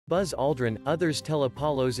Buzz Aldrin, others tell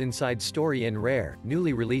Apollo's inside story in rare,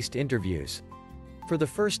 newly released interviews. For the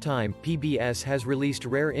first time, PBS has released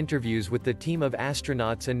rare interviews with the team of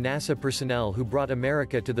astronauts and NASA personnel who brought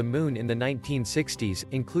America to the moon in the 1960s,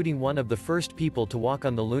 including one of the first people to walk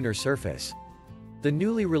on the lunar surface. The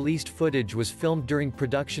newly released footage was filmed during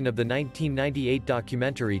production of the 1998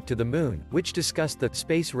 documentary To the Moon, which discussed the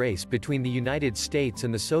space race between the United States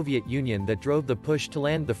and the Soviet Union that drove the push to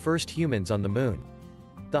land the first humans on the moon.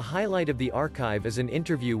 The highlight of the archive is an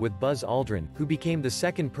interview with Buzz Aldrin, who became the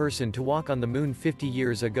second person to walk on the moon 50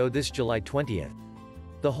 years ago this July 20th.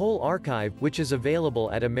 The whole archive, which is available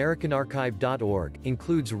at americanarchive.org,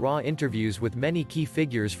 includes raw interviews with many key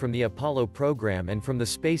figures from the Apollo program and from the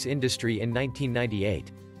space industry in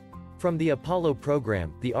 1998. From the Apollo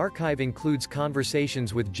program, the archive includes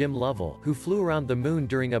conversations with Jim Lovell, who flew around the moon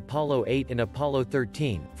during Apollo 8 and Apollo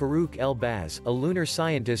 13, Farouk El-Baz, a lunar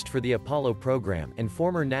scientist for the Apollo program, and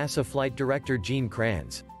former NASA flight director Gene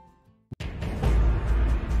Kranz.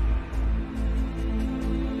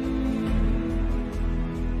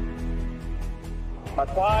 But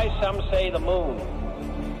why, some say, the moon?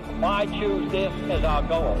 Why choose this as our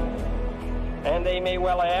goal? And they may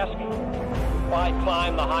well ask, why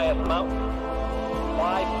climb the highest mountain?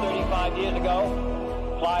 Why, 35 years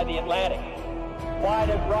ago, fly the Atlantic? Why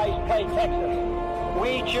does Rice play Texas?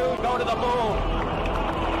 We choose to go to the moon.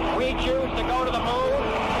 We choose to go to the moon.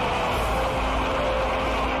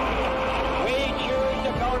 We choose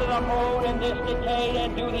to go to the moon in this decade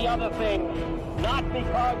and do the other things. Not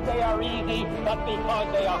because they are easy, but because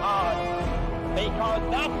they are hard. Because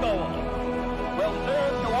that goal will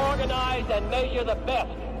serve to organize and measure the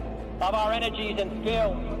best of our energies and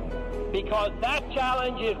skills. Because that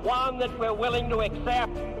challenge is one that we're willing to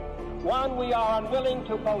accept, one we are unwilling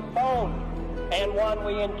to postpone, and one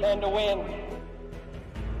we intend to win.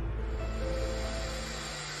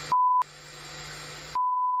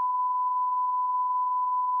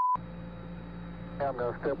 I'm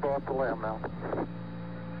going to step off the limb now.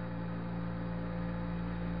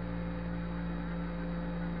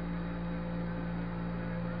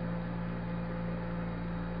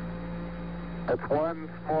 That's one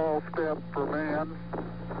small step for man,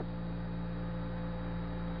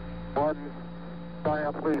 one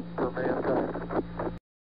giant leap for mankind.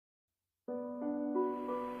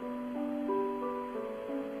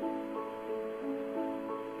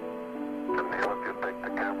 Neil, if you take the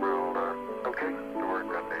camera, okay, to work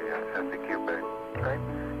on the SEQ bay. Okay.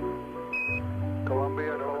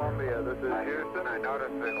 Columbia, this is Houston. I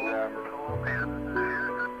noticed that Columbia.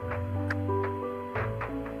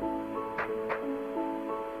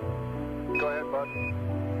 Go ahead, bud.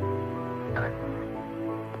 Okay.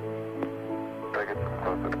 Try to get some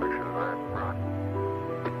closer pictures of that, Ron.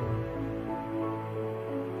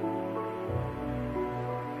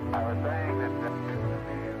 I was saying that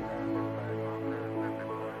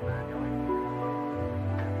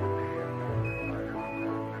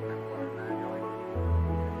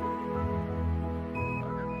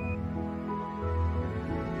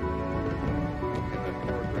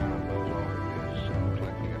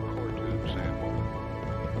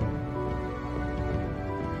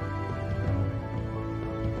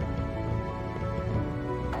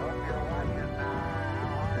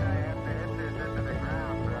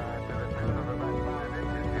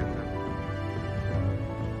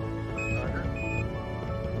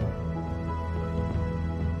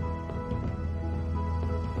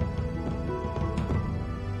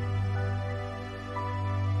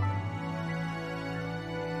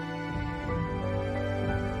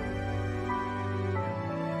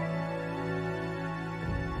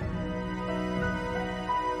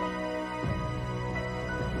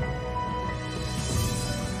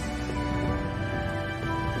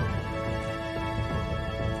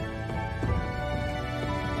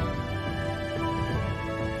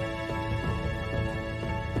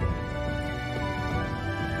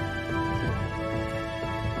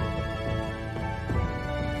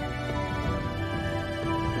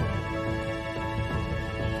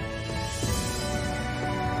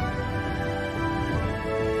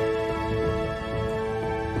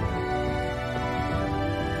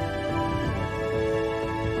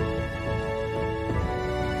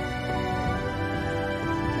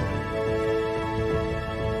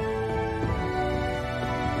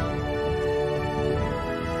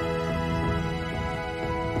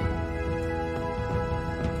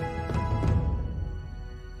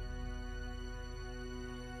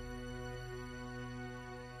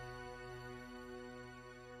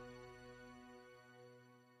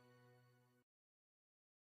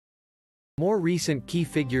More recent key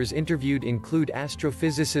figures interviewed include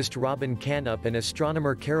astrophysicist Robin Canup and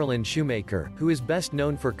astronomer Carolyn Shoemaker, who is best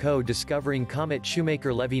known for co-discovering comet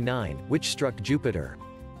Shoemaker-Levy 9, which struck Jupiter.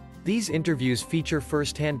 These interviews feature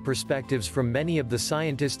first-hand perspectives from many of the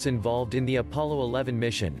scientists involved in the Apollo 11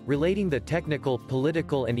 mission, relating the technical,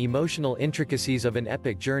 political and emotional intricacies of an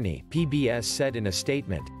epic journey, PBS said in a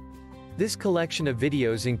statement. This collection of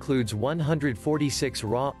videos includes 146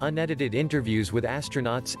 raw, unedited interviews with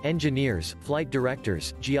astronauts, engineers, flight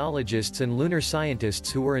directors, geologists and lunar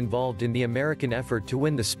scientists who were involved in the American effort to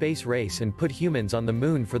win the space race and put humans on the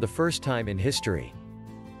moon for the first time in history.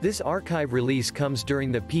 This archive release comes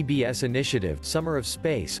during the PBS initiative, Summer of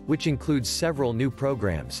Space, which includes several new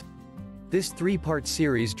programs. This three-part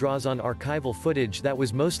series draws on archival footage that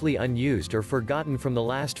was mostly unused or forgotten from the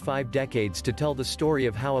last 5 decades to tell the story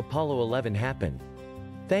of how Apollo 11 happened.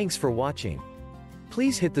 Thanks for watching.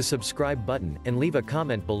 Please hit the subscribe button and leave a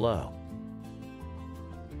comment below.